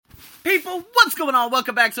People, what's going on?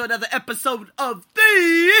 Welcome back to another episode of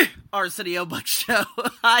the Arsenio Buck Show.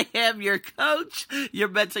 I am your coach, your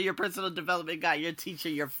mentor, your personal development guy, your teacher,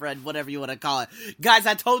 your friend, whatever you want to call it. Guys,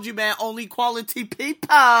 I told you, man, only quality people.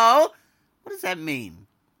 What does that mean?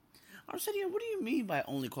 Arsenio, what do you mean by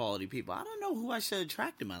only quality people? I don't know who I should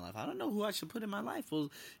attract in my life. I don't know who I should put in my life.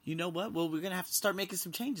 Well, you know what? Well, we're going to have to start making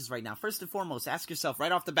some changes right now. First and foremost, ask yourself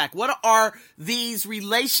right off the back, what are these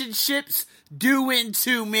relationships doing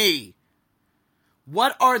to me?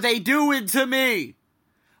 What are they doing to me?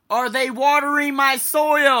 Are they watering my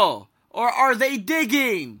soil? Or are they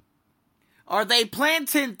digging? Are they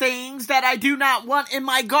planting things that I do not want in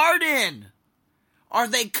my garden? Are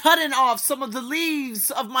they cutting off some of the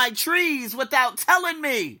leaves of my trees without telling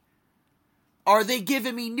me? Are they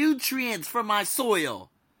giving me nutrients for my soil?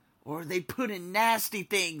 Or are they putting nasty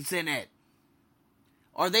things in it?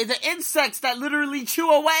 Are they the insects that literally chew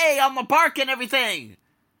away on the bark and everything?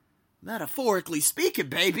 Metaphorically speaking,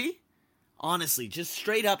 baby. Honestly, just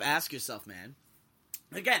straight up ask yourself, man.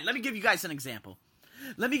 Again, let me give you guys an example.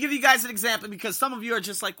 Because some of you are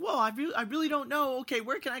just like, whoa, I really don't know. Okay,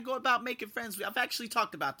 where can I go about making friends? I've actually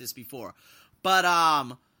talked about this before. But,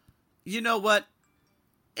 you know what?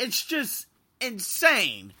 It's just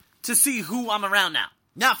insane to see who I'm around now.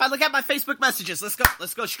 Now, if I look at my Facebook messages,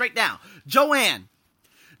 let's go straight down. Joanne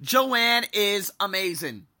is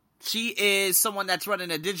amazing. She is someone that's running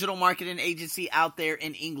a digital marketing agency out there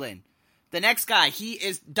in England. The next guy, he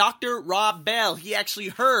is Dr. Rob Bell. He actually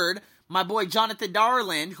heard my boy Jonathan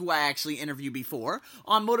Darlin, who I actually interviewed before,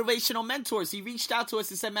 on Motivational Mentors. He reached out to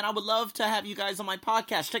us and said, man, I would love to have you guys on my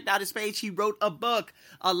podcast. Checked out his page. He wrote a book.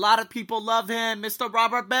 A lot of people love him. Mr.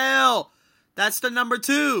 Robert Bell. That's the number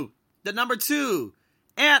two. The number three,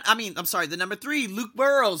 Luke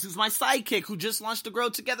Burrows, who's my sidekick, who just launched the Grow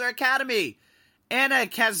Together Academy. Anna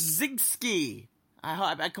Kaczynski.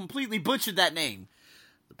 I completely butchered that name.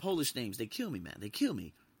 The Polish names, they kill me, man. They kill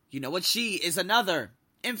me. You know what? She is another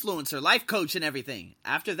influencer, life coach, and everything.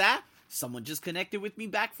 After that, someone just connected with me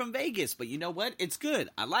back from Vegas. But you know what? It's good.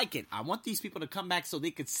 I like it. I want these people to come back so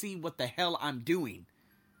they could see what the hell I'm doing.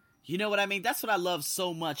 You know what I mean? That's what I love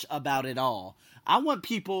so much about it all. I want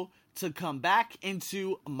people to come back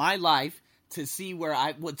into my life to see what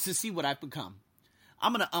I've become.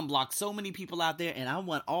 I'm going to unblock so many people out there, and I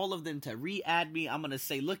want all of them to re-add me. I'm going to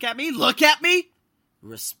say, look at me,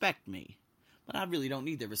 respect me. But I really don't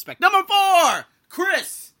need their respect. Number 4,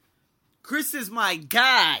 Chris. Chris is my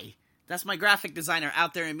guy. That's my graphic designer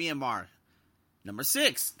out there in Myanmar. Number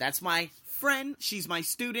 6, that's my friend. She's my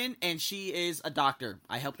student, and she is a doctor.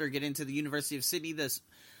 I helped her get into the University of Sydney, the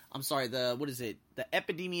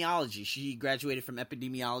epidemiology. She graduated from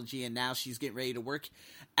epidemiology, and now she's getting ready to work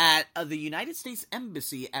at the United States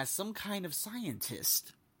Embassy as some kind of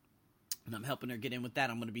scientist. And I'm helping her get in with that.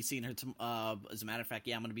 I'm going to be seeing her, as a matter of fact,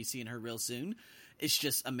 I'm going to be seeing her real soon. It's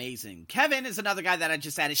just amazing. Kevin is another guy that I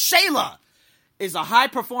just added. Shayla is a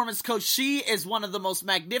high-performance coach. She is one of the most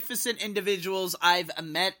magnificent individuals I've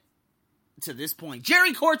met to this point.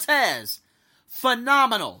 Jerry Cortez,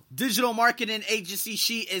 phenomenal digital marketing agency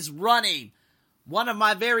she is running. One of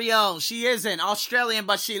my very own. She isn't Australian,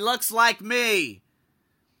 but she looks like me.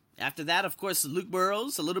 After that, of course, Luke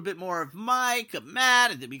Burrows, a little bit more of Mike,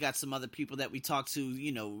 Matt, and then we got some other people that we talked to,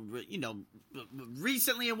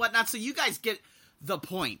 recently and whatnot. So you guys get the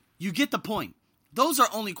point. You get the point. Those are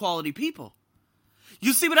only quality people.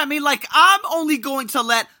 You see what I mean? Like, I'm only going to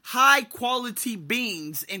let high quality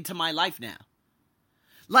beings into my life now.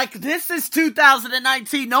 Like, this is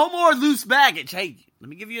 2019. No more loose baggage. Hey, let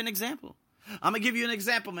me give you an example. I'm going to give you an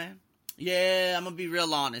example, man. Yeah, I'm going to be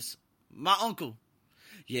real honest. My uncle,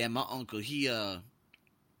 he added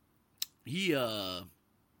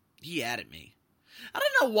me. I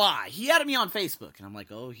don't know why. He added me on Facebook. And I'm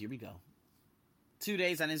like, oh, here we go. 2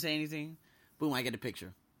 days, I didn't say anything. Boom, I get a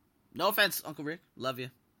picture. No offense, Uncle Rick. Love you.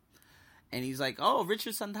 And he's like, oh,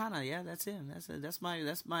 Richard Santana. Yeah, that's him. That's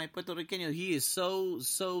my Puerto Rican. He is so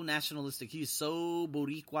nationalistic. He is so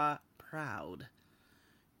Boricua proud.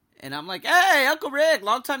 And I'm like, hey, Uncle Rick,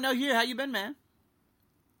 long time no hear. How you been, man?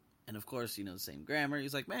 And of course, the same grammar.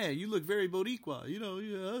 He's like, man, you look very Boricua.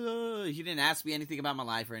 He didn't ask me anything about my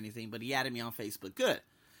life or anything, but he added me on Facebook.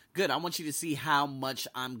 Good. I want you to see how much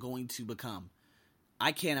I'm going to become.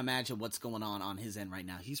 I can't imagine what's going on his end right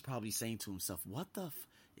now. He's probably saying to himself, what the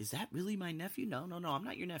is that really my nephew? No, I'm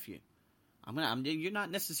not your nephew. You're not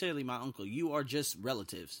necessarily my uncle. You are just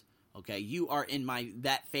relatives. Okay, you are in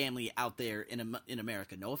that family out there in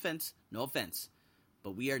America. No offense,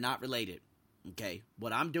 but we are not related. Okay,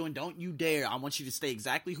 what I'm doing, don't you dare. I want you to stay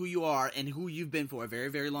exactly who you are and who you've been for a very,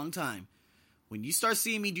 very long time. When you start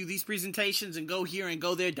seeing me do these presentations and go here and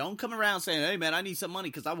go there, don't come around saying, hey man, I need some money,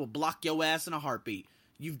 because I will block your ass in a heartbeat.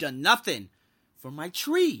 You've done nothing for my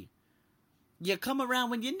tree. You come around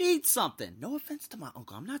when you need something. No offense to my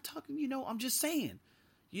uncle. I'm not talking, I'm just saying.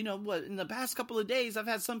 You know what, in the past couple of days, I've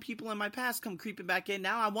had some people in my past come creeping back in.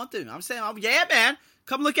 Now I want them. I'm saying, oh, yeah, man,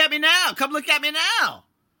 come look at me now. Come look at me now.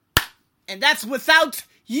 And that's without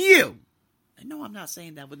you. And no, I'm not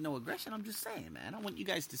saying that with no aggression. I'm just saying, man, I want you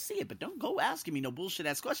guys to see it. But don't go asking me no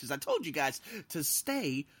bullshit-ass questions. I told you guys to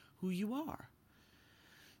stay who you are.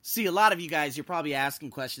 See, a lot of you guys, you're probably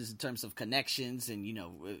asking questions in terms of connections and,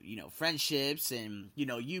 friendships and,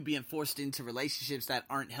 you being forced into relationships that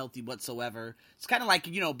aren't healthy whatsoever. It's kind of like,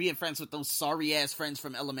 being friends with those sorry-ass friends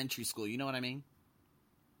from elementary school. You know what I mean?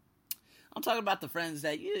 I'm talking about the friends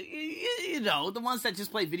that, the ones that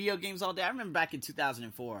just play video games all day. I remember back in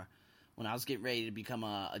 2004 when I was getting ready to become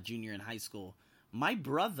a junior in high school. My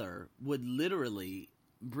brother would literally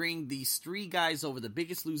bring these 3 guys over, the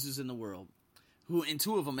biggest losers in the world, and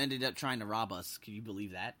 2 of them ended up trying to rob us. Can you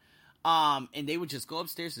believe that? And they would just go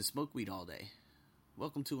upstairs and smoke weed all day.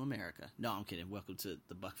 Welcome to America. No, I'm kidding. Welcome to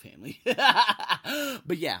the Buck family.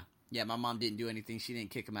 But yeah, my mom didn't do anything. She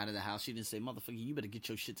didn't kick him out of the house. She didn't say, motherfucker, you better get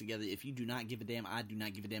your shit together. If you do not give a damn, I do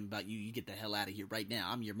not give a damn about you. You get the hell out of here right now.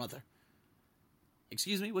 I'm your mother.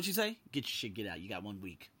 Excuse me? What'd you say? Get your shit, get out. You got 1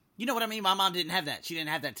 week. You know what I mean? My mom didn't have that. She didn't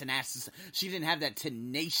have that tenacity. She didn't have that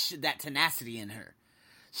tenacity in her.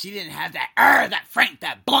 She didn't have that frank,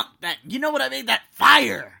 that blunt, that, you know what I mean? That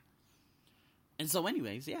fire. And so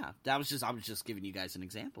anyways, yeah, I was just giving you guys an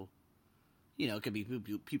example. It could be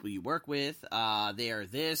people you work with, they're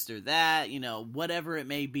this, they're that, whatever it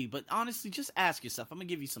may be. But honestly, just ask yourself. I'm going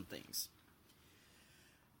to give you some things.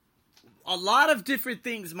 A lot of different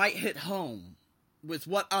things might hit home with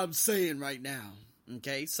what I'm saying right now.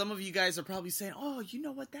 Okay? Some of you guys are probably saying, oh, you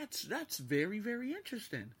know what? That's very, very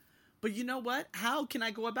interesting. But you know what? How can I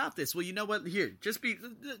go about this? Well, you know what? Here,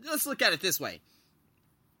 let's look at it this way.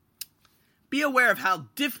 Be aware of how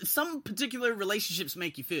some particular relationships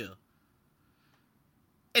make you feel.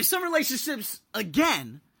 If some relationships,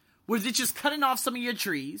 again, where they're just cutting off some of your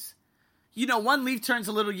trees, one leaf turns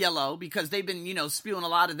a little yellow because they've been, spewing a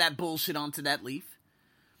lot of that bullshit onto that leaf.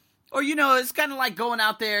 Or, it's kind of like going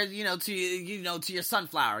out there, to your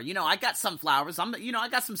sunflower. I got sunflowers. I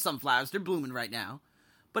got some sunflowers. They're blooming right now.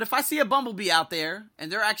 But if I see a bumblebee out there, and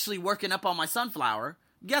they're actually working up on my sunflower,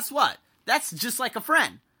 guess what? That's just like a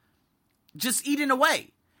friend. Just eating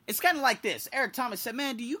away. It's kind of like this. Eric Thomas said,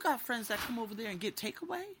 man, do you got friends that come over there and get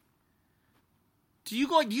takeaway? Do you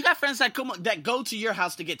got friends that go to your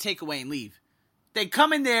house to get takeaway and leave? They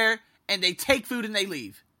come in there, and they take food and they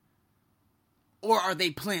leave. Or are they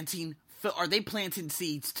planting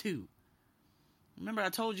seeds too? Remember I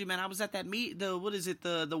told you, man, I was at that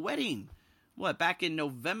the wedding. What, back in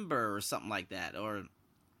November or something like that? Or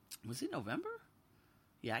was it November?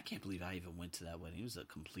 Yeah, I can't believe I even went to that wedding. It was a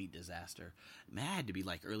complete disaster. Man, it had to be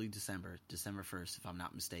like early December 1st, if I'm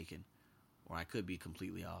not mistaken. Or I could be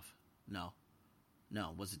completely off. No,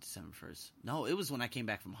 was it December 1st? No, it was when I came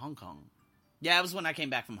back from Hong Kong. Yeah, it was when I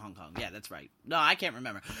came back from Hong Kong. Yeah, that's right. No, I can't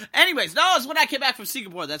remember. Anyways, no, it was when I came back from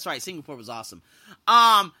Singapore. That's right. Singapore was awesome.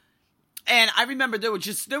 And I remember there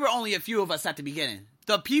were only a few of us at the beginning.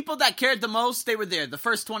 The people that cared the most, they were there. The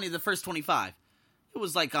first 20, the first 25. It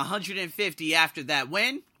was like 150 after that.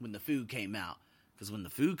 When the food came out. Because when the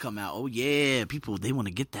food come out, oh yeah, people, they want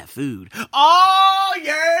to get that food. Oh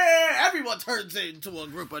yeah, everyone turns into a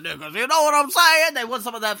group of niggas. You know what I'm saying? They want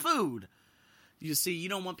some of that food. You see, you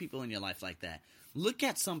don't want people in your life like that. Look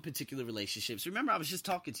at some particular relationships. Remember, I was just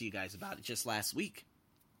talking to you guys about it just last week.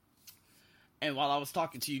 And while I was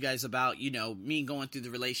talking to you guys about, me going through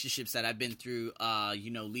the relationships that I've been through,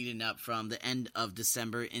 leading up from the end of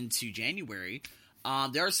December into January,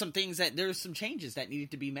 there are some changes that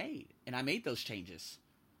needed to be made. And I made those changes,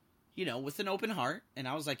 with an open heart. And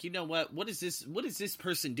I was like, you know what is this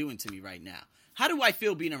person doing to me right now? How do I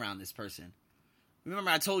feel being around this person?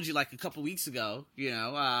 Remember I told you like a couple weeks ago,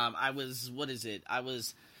 I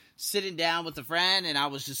was sitting down with a friend and I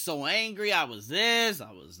was just so angry. I was this,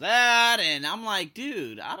 I was that. And I'm like,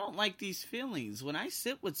 dude, I don't like these feelings. When I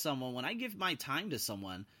sit with someone, when I give my time to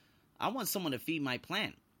someone, I want someone to feed my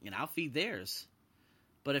plant and I'll feed theirs.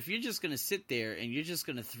 But if you're just going to sit there and you're just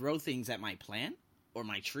going to throw things at my plant or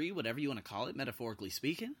my tree, whatever you want to call it, metaphorically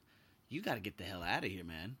speaking, you got to get the hell out of here,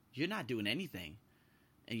 man. You're not doing anything.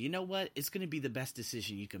 And you know what? It's going to be the best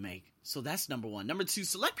decision you can make. So that's number one. Number two,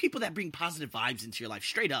 select people that bring positive vibes into your life.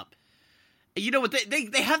 Straight up. And you know what?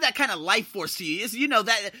 They have that kind of life force to you. It's, you know,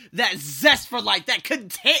 that zest for life, that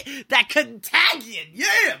contagion.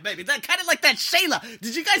 Yeah, baby. That kind of like that Shayla.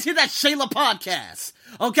 Did you guys hear that Shayla podcast?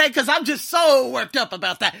 Okay, because I'm just so worked up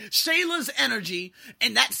about that. Shayla's energy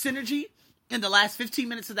and that synergy in the last 15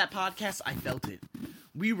 minutes of that podcast, I felt it.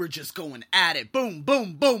 We were just going at it. Boom,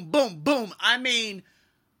 boom, boom, boom, boom. I mean,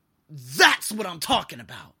 that's what I'm talking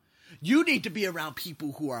about. You need to be around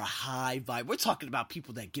people who are high vibe. We're talking about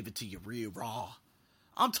people that give it to you real raw.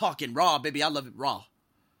 I'm talking raw, baby. I love it raw.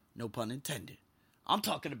 No pun intended. I'm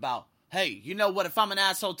talking about, hey, you know what? If I'm an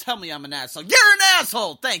asshole, tell me I'm an asshole. You're an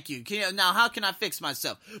asshole. Thank you. Now, how can I fix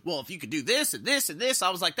myself? Well, if you could do this and this and this. I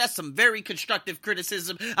was like, that's some very constructive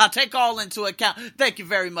criticism. I'll take all into account. Thank you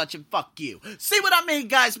very much and fuck you. See what I mean,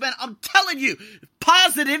 guys, man? I'm telling you,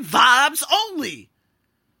 positive vibes only.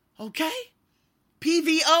 Okay?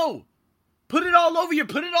 PVO. Put it all over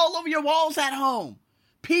your walls at home.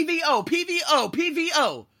 PVO, PVO,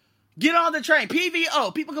 PVO. Get on the train.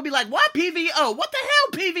 PVO. People gonna be like, what PVO? What the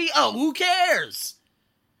hell PVO? Who cares?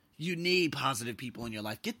 You need positive people in your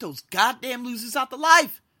life. Get those goddamn losers out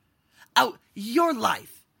out your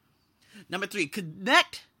life. Number 3,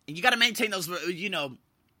 connect. And you gotta maintain those,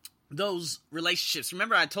 those relationships.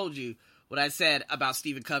 Remember I told you what I said about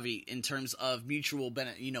Stephen Covey in terms of mutual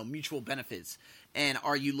benefits. And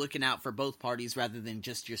are you looking out for both parties rather than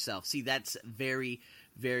just yourself? See, that's very,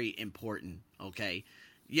 very important, okay?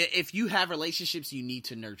 Yeah, if you have relationships, you need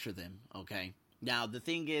to nurture them, okay? Now, the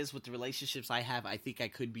thing is, with the relationships I have, I think I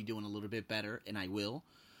could be doing a little bit better, and I will.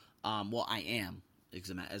 Well, I am,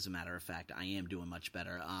 as a matter of fact. I am doing much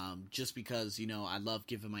better. Just because, I love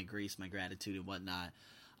giving my grace, my gratitude, and whatnot.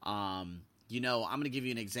 I'm going to give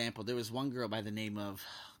you an example. There was one girl by the name of,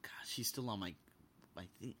 she's still on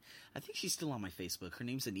I think she's still on my Facebook. Her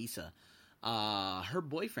name's Anissa. Her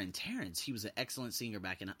boyfriend, Terrence, he was an excellent singer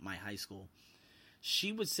back in my high school.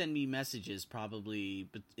 She would send me messages probably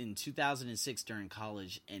in 2006 during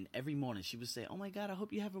college, and every morning she would say, oh my God, I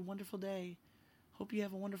hope you have a wonderful day. Hope you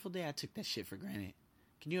have a wonderful day. I took that shit for granted.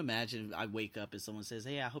 Can you imagine if I wake up and someone says,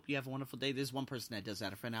 hey, I hope you have a wonderful day? There's one person that does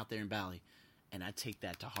that, a friend out there in Bali. And I take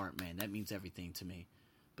that to heart, man. That means everything to me.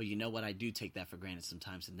 But you know what? I do take that for granted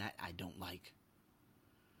sometimes, and that I don't like.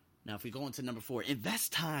 Now, if we go into number 4,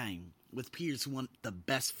 invest time with peers who want the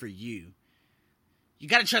best for you. You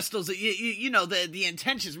got to trust those, the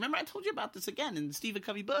intentions. Remember, I told you about this again in the Stephen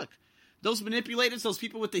Covey book. Those manipulators, those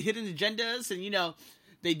people with the hidden agendas, and,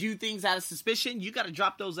 they do things out of suspicion. You got to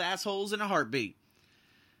drop those assholes in a heartbeat.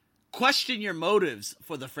 Question your motives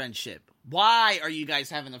for the friendship. Why are you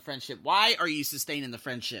guys having the friendship? Why are you sustaining the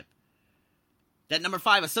friendship? That number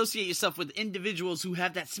 5, associate yourself with individuals who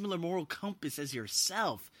have that similar moral compass as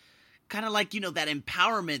yourself. Kind of like, that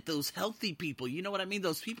empowerment, those healthy people. You know what I mean?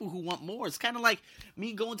 Those people who want more. It's kind of like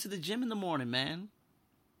me going to the gym in the morning, man.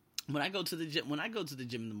 When I go to the gym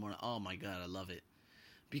in the morning, oh my God, I love it.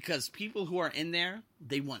 Because people who are in there,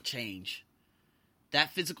 they want change.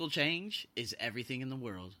 That physical change is everything in the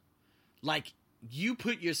world. Like, you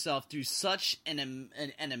put yourself through such an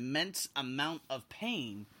immense amount of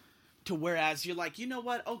pain to whereas you're like, you know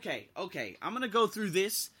what? Okay, I'm going to go through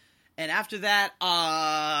this. And after that,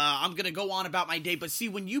 I'm going to go on about my day. But see,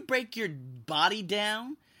 when you break your body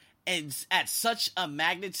down and at such a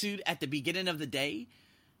magnitude at the beginning of the day,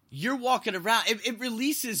 you're walking around. It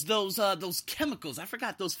releases those chemicals. I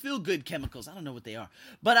forgot those feel-good chemicals. I don't know what they are.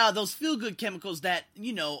 But those feel-good chemicals that,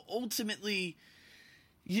 ultimately,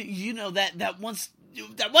 that wants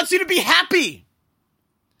you to be happy.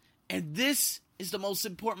 And this is the most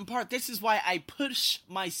important part. This is why I push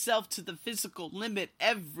myself to the physical limit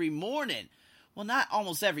every morning. Well, not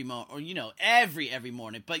almost every morning, or every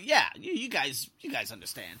morning, but yeah, you guys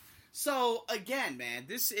understand. So again, man,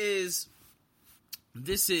 this is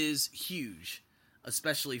huge,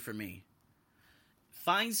 especially for me.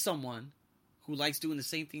 Find someone who likes doing the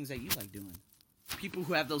same things that you like doing. People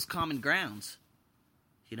who have those common grounds.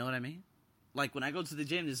 You know what I mean? Like when I go to the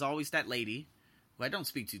gym, there's always that lady. I don't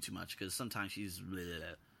speak to too much because sometimes she's blah, blah,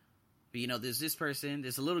 blah. But there's this person,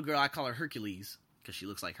 there's a little girl, I call her Hercules because she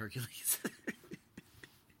looks like Hercules.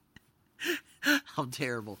 I'm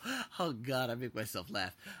terrible. Oh God, I make myself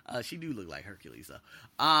laugh. She do look like Hercules though.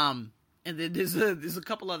 And then there's a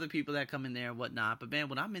couple other people that come in there and whatnot. But man,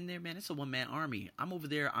 when I'm in there, man, it's a one-man army. I'm over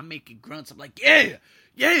there, I'm making grunts. I'm like, yeah.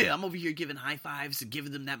 I'm over here giving high fives and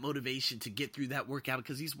giving them that motivation to get through that workout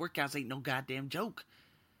because these workouts ain't no goddamn joke.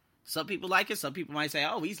 Some people like it. Some people might say,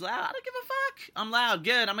 oh, he's loud. I don't give a fuck. I'm loud.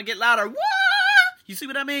 Good. I'm going to get louder. What? You see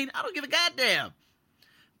what I mean? I don't give a goddamn.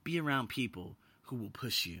 Be around people who will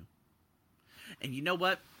push you. And you know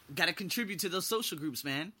what? Got to contribute to those social groups,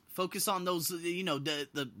 man. Focus on those,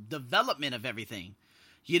 the development of everything.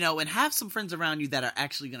 And have some friends around you that are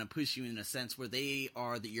actually going to push you in a sense where they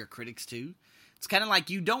are your critics too. It's kind of like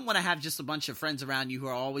you don't want to have just a bunch of friends around you who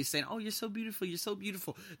are always saying, oh, you're so beautiful, you're so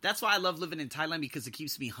beautiful. That's why I love living in Thailand, because it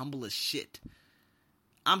keeps me humble as shit.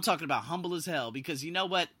 I'm talking about humble as hell, because you know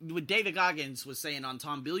what David Goggins was saying on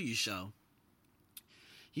Tom Bilyeu's show?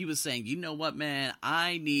 He was saying, you know what, man,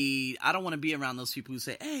 I don't want to be around those people who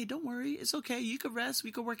say, hey, don't worry, it's okay, you could rest,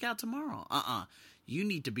 we could work out tomorrow. You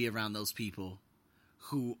need to be around those people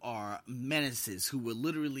who are menaces, who will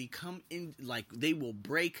literally come in, like, they will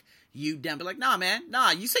break you down. Be like, nah, man,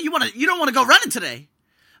 you say you don't want to go running today.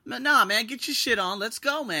 Nah, man, get your shit on, let's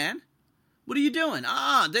go, man. What are you doing?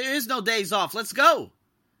 There is no days off, let's go.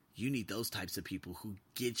 You need those types of people who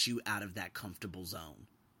get you out of that comfortable zone.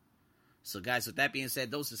 So, guys, with that being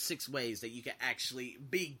said, those are 6 ways that you can actually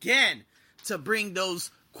begin to bring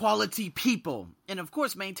those quality people. And, of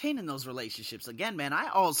course, maintaining those relationships. Again, man,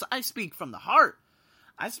 I speak from the heart.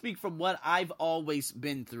 I speak from what I've always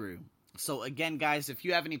been through. So, again, guys, if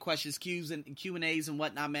you have any questions, Q&As and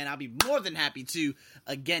whatnot, man, I'll be more than happy to,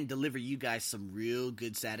 again, deliver you guys some real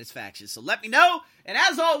good satisfaction. So let me know. And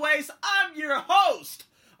as always, I'm your host,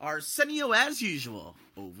 Arsenio, as usual.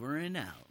 Over and out.